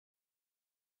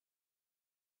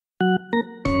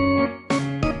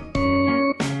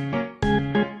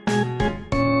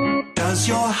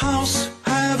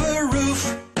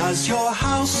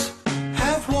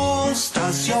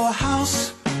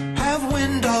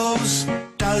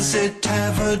Does it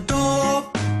have a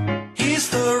door?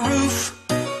 He's the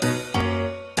roof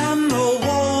and the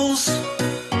walls.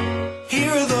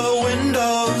 Here are the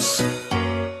windows,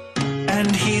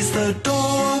 and he's the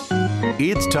door.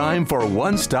 It's time for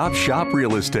One Stop Shop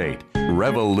Real Estate,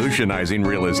 revolutionizing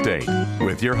real estate,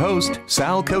 with your host,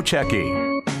 Sal Koucheki.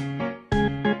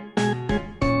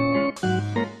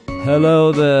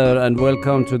 Hello there and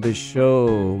welcome to the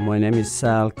show. My name is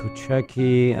Sal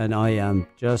Koucheki and I am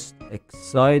just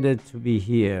excited to be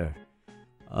here.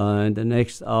 In the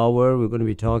next hour, we're going to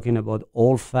be talking about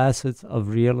all facets of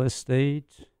real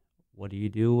estate. What do you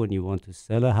do when you want to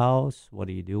sell a house? What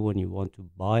do you do when you want to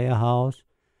buy a house?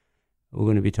 We're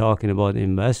going to be talking about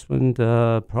investment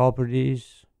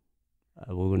properties.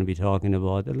 We're going to be talking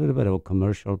about a little bit of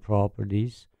commercial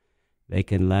properties,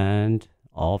 vacant land,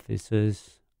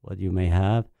 offices, what you may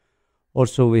have.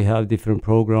 Also, we have different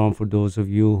program for those of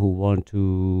you who want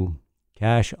to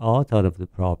cash out of the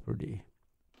property.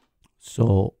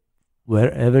 So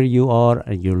wherever you are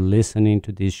and you're listening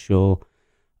to this show,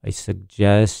 I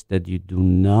suggest that you do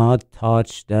not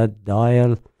touch that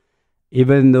dial.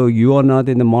 Even though you are not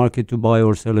in the market to buy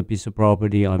or sell a piece of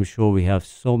property, I'm sure we have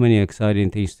so many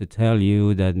exciting things to tell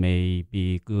you that may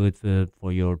be good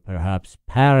for your perhaps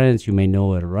parents. You may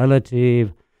know a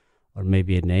relative or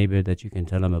maybe a neighbor that you can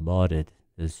tell them about it.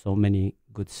 There's so many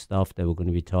good stuff that we're going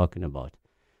to be talking about.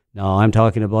 Now, I'm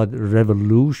talking about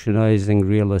revolutionizing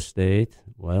real estate.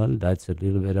 Well, that's a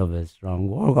little bit of a strong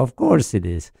word. Of course it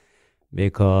is,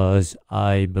 because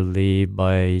I believe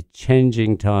by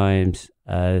changing times,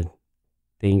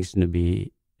 things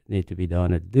need to be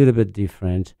done a little bit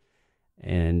different,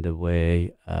 and the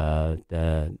way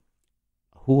that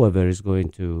whoever is going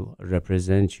to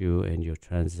represent you in your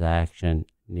transaction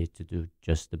need to do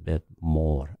just a bit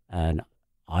more. And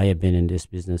I have been in this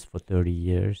business for 30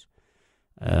 years.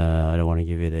 I don't want to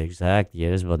give you the exact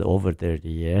years, but over 30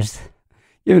 years.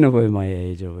 You know my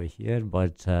age over here.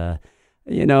 But,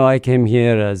 I came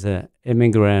here as an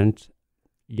immigrant,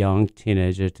 young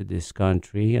teenager to this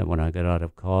country. And when I got out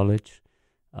of college,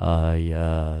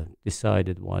 I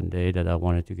decided one day that I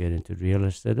wanted to get into real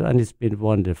estate. And it's been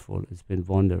wonderful. It's been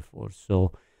wonderful.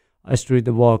 So I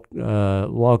walked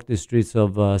the streets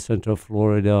of Central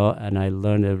Florida, and I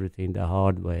learned everything the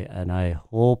hard way. And I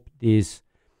hope these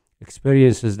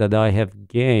experiences that I have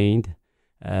gained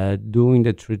doing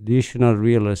the traditional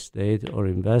real estate or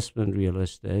investment real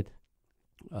estate,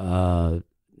 for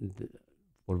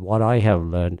what I have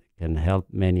learned, can help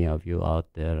many of you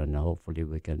out there, and hopefully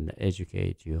we can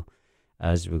educate you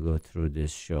as we go through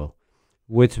this show.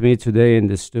 With me today in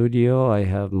the studio, I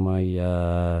have my,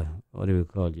 what do we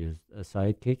call you, a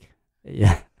sidekick?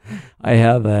 Yeah, I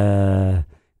have a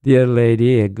dear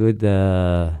lady, a good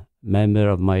member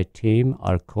of my team.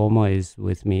 Arcoma is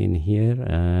with me in here,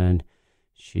 and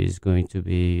she's going to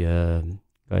be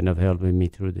kind of helping me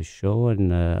through the show.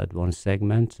 And at one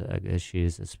segment, I guess she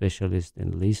is a specialist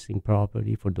in leasing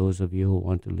property for those of you who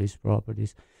want to lease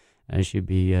properties, and she'll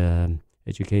be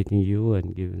educating you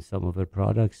and giving some of her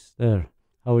products there.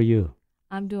 How are you?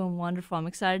 I'm doing wonderful. I'm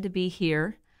excited to be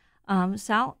here.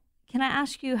 Sal, can I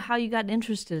ask you how you got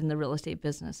interested in the real estate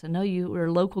business? I know you were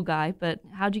a local guy, but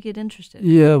how'd you get interested?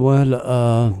 Yeah, well,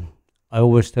 I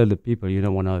always tell the people,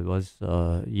 when I was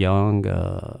young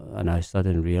and I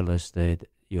started in real estate,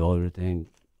 you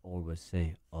always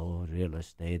say, oh, real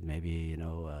estate, maybe,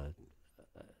 the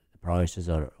prices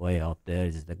are way up there.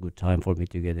 Is it a good time for me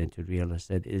to get into real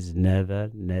estate? It's never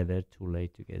too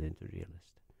late to get into real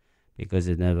estate, because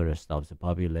it never stops. The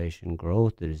population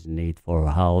growth, there is need for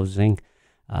housing,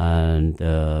 and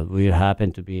we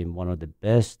happen to be in one of the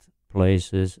best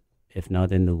places, if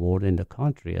not in the world, in the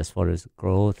country, as far as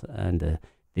growth and the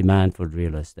demand for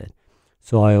real estate.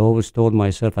 So I always told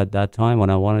myself at that time when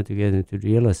I wanted to get into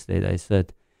real estate, I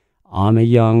said, I'm a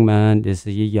young man, this is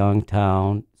a young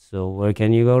town, so where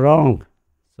can you go wrong?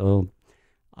 So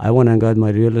I went and got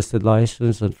my real estate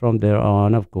license, and from there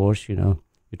on, of course, you're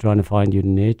trying to find your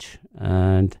niche,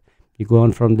 and you go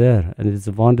on from there. And it's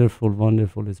wonderful.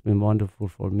 It's been wonderful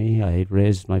for me. I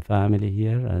raised my family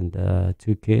here and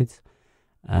 2 kids.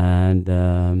 And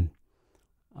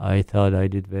I thought I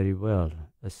did very well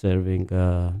serving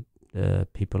the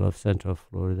people of Central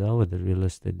Florida with the real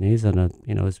estate needs. And,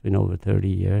 it's been over 30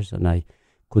 years, and I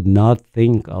could not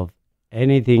think of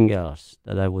anything else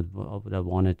that I would have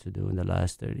wanted to do in the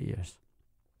last 30 years.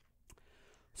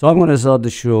 So I'm going to start the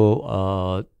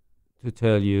show to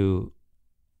tell you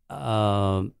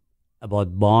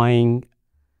about buying.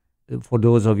 For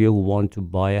those of you who want to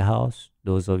buy a house,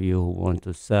 those of you who want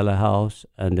to sell a house,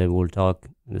 and then we'll talk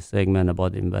in the segment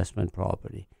about investment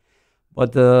property.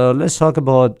 But let's talk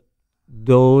about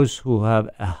those who have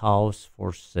a house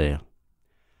for sale.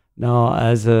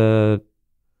 Now, for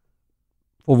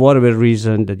whatever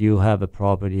reason that you have a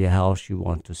property, a house you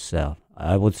want to sell,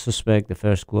 I would suspect the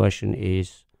first question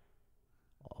is,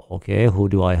 okay, who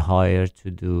do I hire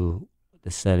to do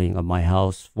the selling of my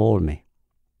house for me?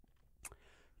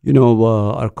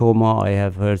 Arcoma, I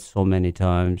have heard so many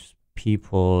times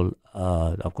people,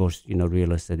 of course,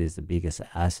 real estate is the biggest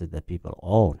asset that people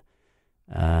own.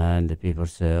 And the people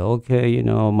say, okay,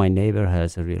 my neighbor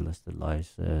has a real estate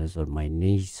license, or my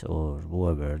niece, or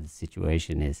whoever the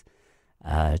situation is,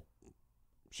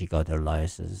 she got her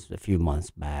license a few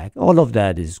months back. All of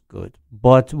that is good.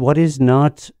 But what is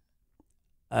not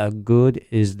good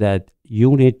is that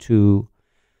you need to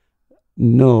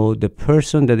know the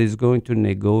person that is going to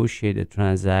negotiate a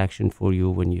transaction for you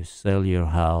when you sell your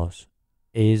house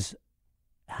is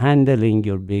handling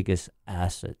your biggest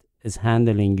asset, is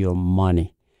handling your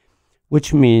money.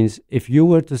 Which means if you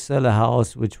were to sell a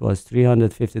house which was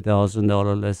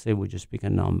 $350,000, let's say we just pick a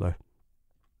number,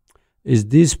 is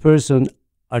this person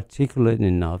articulate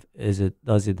enough?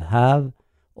 Does it have,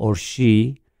 or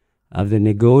she have the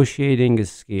negotiating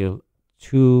skill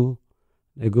to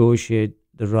negotiate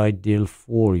the right deal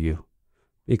for you?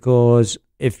 Because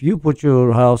if you put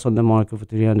your house on the market for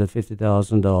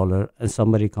 $350,000 and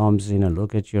somebody comes in and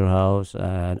look at your house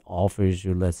and offers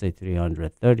you, let's say,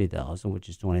 $330,000, which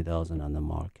is $20,000 on the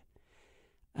market,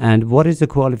 and what is the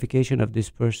qualification of this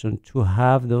person to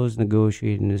have those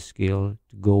negotiating skills,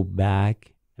 to go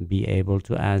back and be able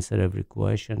to answer every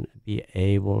question, be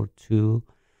able to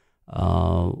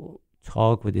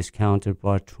talk with his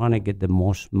counterpart, trying to get the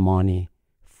most money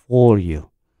for you?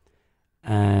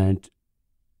 And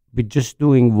with just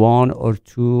doing one or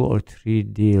two or three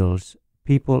deals,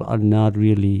 people are not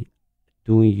really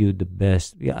doing you the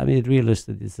best. Yeah, I mean, real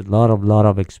estate is a lot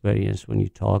of experience when you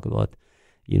talk about,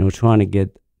 trying to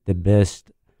get the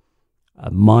best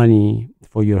money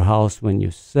for your house when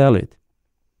you sell it.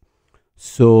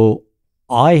 So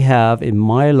I have in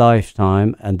my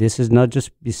lifetime, and this is not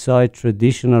just beside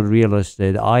traditional real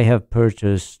estate, I have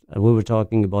purchased, and we were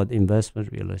talking about investment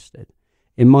real estate,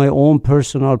 in my own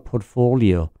personal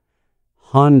portfolio,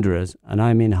 hundreds, and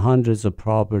I mean hundreds of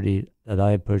property that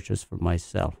I purchased for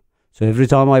myself. So every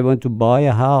time I went to buy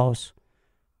a house,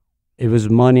 it was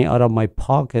money out of my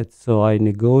pocket. So I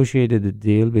negotiated the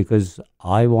deal because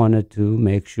I wanted to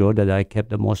make sure that I kept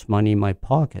the most money in my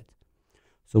pocket.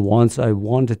 So once I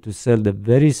wanted to sell the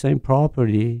very same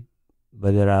property,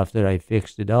 whether after I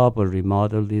fixed it up or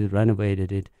remodeled it,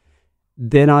 renovated it,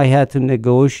 then I had to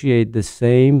negotiate the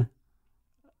same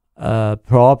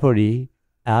property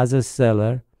as a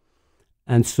seller.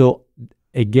 And so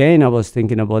again, I was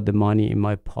thinking about the money in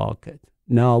my pocket.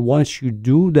 Now, once you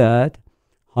do that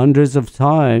hundreds of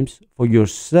times for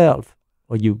yourself,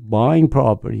 or you buying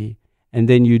property, and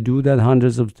then you do that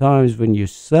hundreds of times when you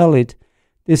sell it,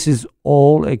 this is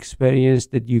all experience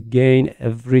that you gain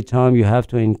every time you have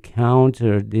to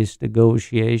encounter these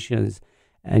negotiations,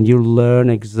 and you learn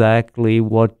exactly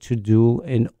what to do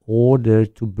in order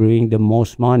to bring the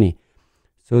most money.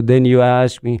 So then you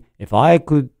ask me, if I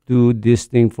could do this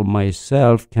thing for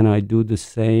myself, can I do the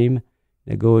same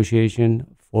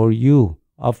negotiation for you?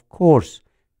 Of course.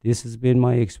 This has been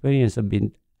my experience. I've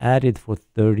been at it for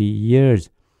 30 years.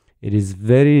 It is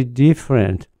very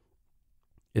different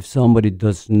if somebody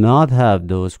does not have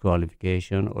those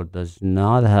qualifications or does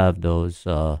not have those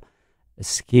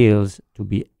skills to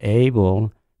be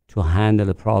able to handle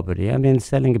a property. I mean,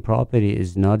 selling a property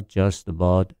is not just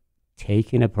about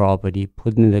taking a property,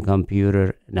 putting in the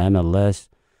computer, an MLS,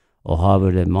 or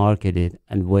however they market it,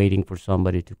 and waiting for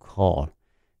somebody to call.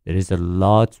 There is a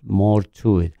lot more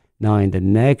to it. Now, in the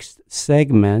next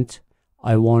segment,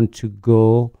 I want to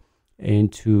go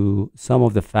into some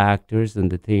of the factors and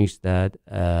the things that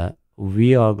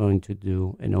we are going to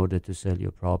do in order to sell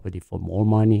your property for more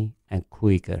money and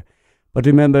quicker. But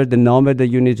remember, the number that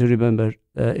you need to remember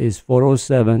is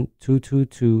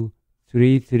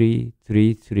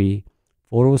 407-222-3333,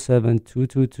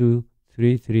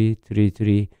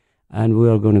 407-222-3333, and we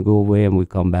are going to go away and we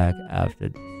come back after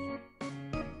this.